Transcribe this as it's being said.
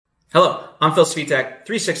Hello, I'm Phil Svitek,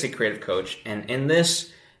 360 Creative Coach, and in this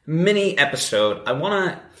mini episode, I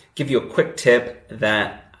want to give you a quick tip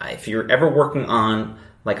that if you're ever working on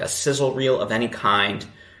like a sizzle reel of any kind,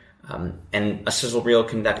 and a sizzle reel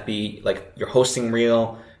can be like your hosting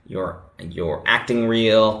reel, your acting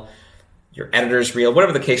reel, your editor's reel,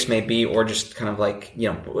 whatever the case may be, or just kind of like,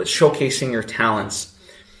 showcasing your talents.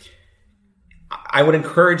 I would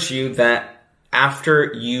encourage you that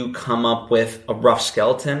after you come up with a rough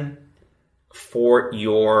skeleton for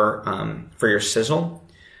your sizzle,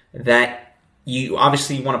 that you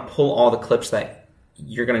obviously want to pull all the clips that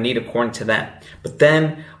you're going to need according to that. But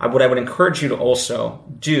then what I would encourage you to also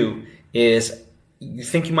do is, you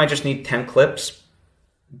think you might just need 10 clips,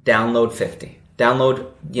 download 50.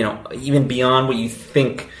 Download, even beyond what you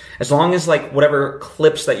think, as long as like whatever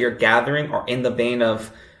clips that you're gathering are in the vein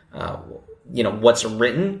of, what's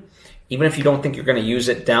written. Even if you don't think you're going to use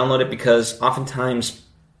it, download it, because oftentimes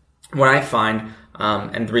what I find,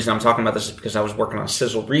 and the reason I'm talking about this is because I was working on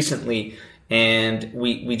Sizzle recently, and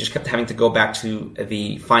we just kept having to go back to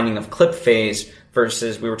the finding of clip phase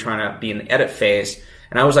versus we were trying to be in the edit phase.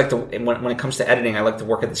 And I always like to, when it comes to editing, I like to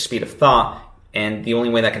work at the speed of thought, and the only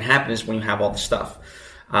way that can happen is when you have all the stuff.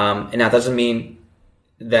 And that doesn't mean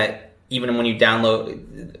that even when you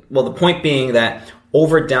download, well, the point being that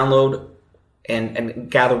over download and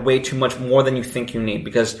gather way too much more than you think you need,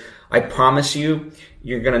 because I promise you,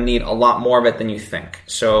 you're going to need a lot more of it than you think.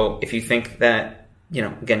 So if you think that,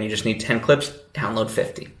 again, you just need 10 clips, download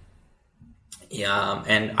 50. Yeah,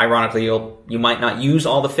 and ironically, you might not use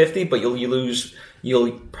all the 50, but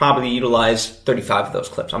you'll probably utilize 35 of those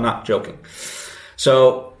clips. I'm not joking.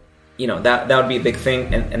 So, that would be a big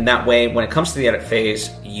thing. And that way, when it comes to the edit phase,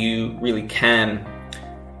 you really can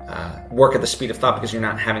work at the speed of thought, because you're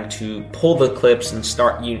not having to pull the clips and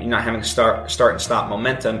you're not having to start and stop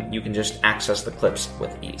momentum. You can just access the clips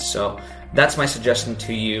with ease. So that's my suggestion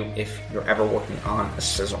to you if you're ever working on a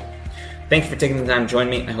sizzle. Thank you for taking the time to join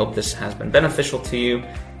me. I hope this has been beneficial to you,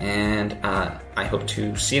 and I hope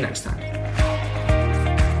to see you next time.